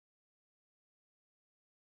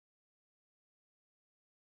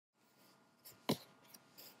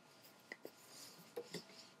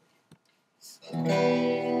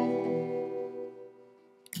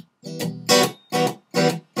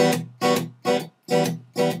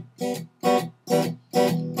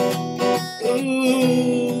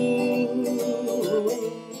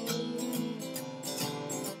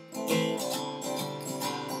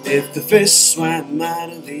fish swam out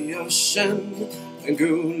of the ocean and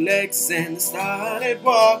grew legs and started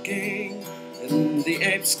walking. And the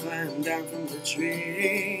apes climbed down from the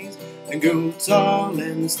trees and grew tall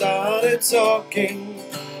and started talking.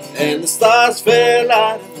 And the stars fell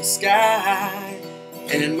out of the sky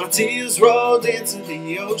and my tears rolled into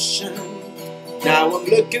the ocean. Now I'm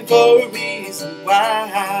looking for a reason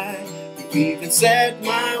why you even set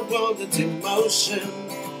my world into motion.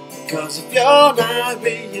 Because if you're not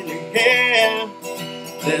really here,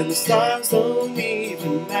 then the stars don't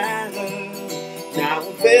even matter. Now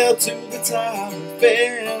I fell to the top of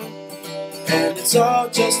fear, and it's all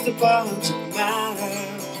just a bunch of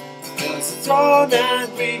matter. Because it's all not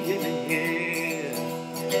really here.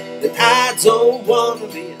 Then I don't wanna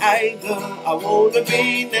be either. I wanna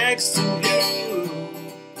be next to you.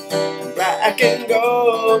 Black and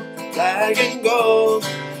gold, black and gold,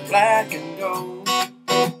 black and gold.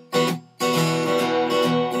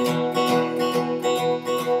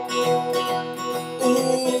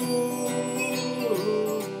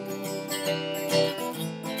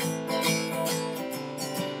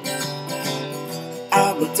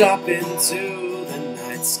 I looked up into the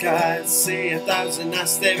night sky to see 1,000 eyes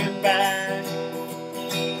staring back.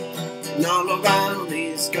 And all around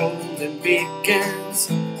these golden beacons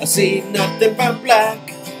I see nothing but black.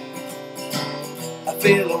 I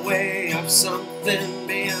feel a way of something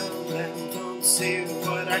beyond and don't see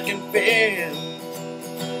what I can feel.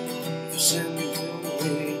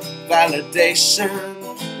 Simply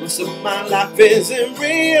validation. Most of my life isn't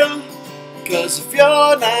real. Cause if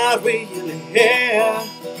you're not really here,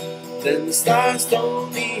 then the stars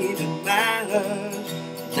don't even matter.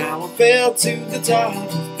 Now I fell to the top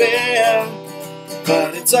of fear,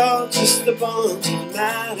 but it's all just a bunch of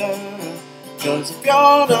matter. Cause if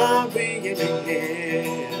you're not really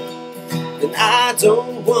here, then I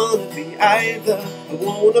don't wanna be either. I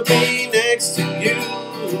wanna be next to you.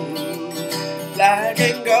 Black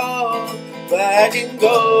and gold, black and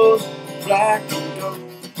gold, black and gold.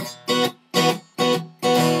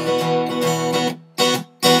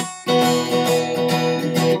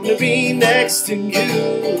 To be next to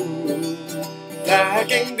you.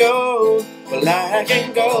 Black and gold, black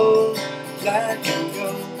and gold, black and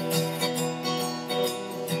gold,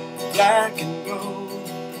 black and gold,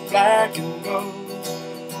 black and gold,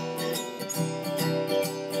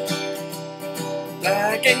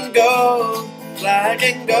 black and gold, black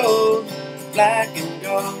and gold, black and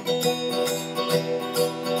gold.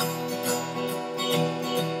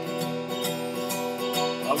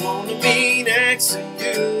 I wanna be next to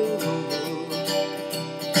you.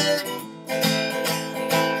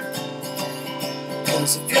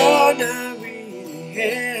 Cause if you're not really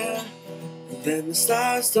here, then the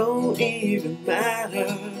stars don't even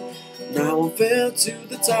matter. Now I fell to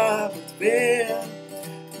the top of the fear,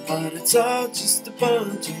 but it's all just a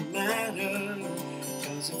bunch of matter.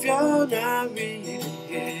 Cause if you're not really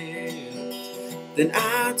here, then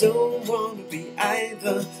I don't wanna be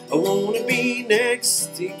either. I wanna be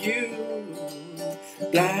next to you.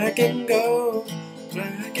 Black and gold,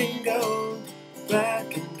 black and gold,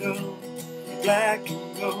 black and gold, black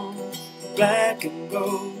and gold, black and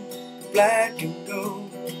gold, black and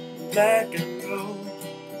gold, black and gold,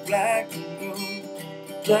 black and gold,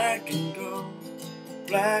 black and gold,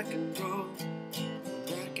 black and gold,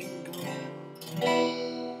 black and gold.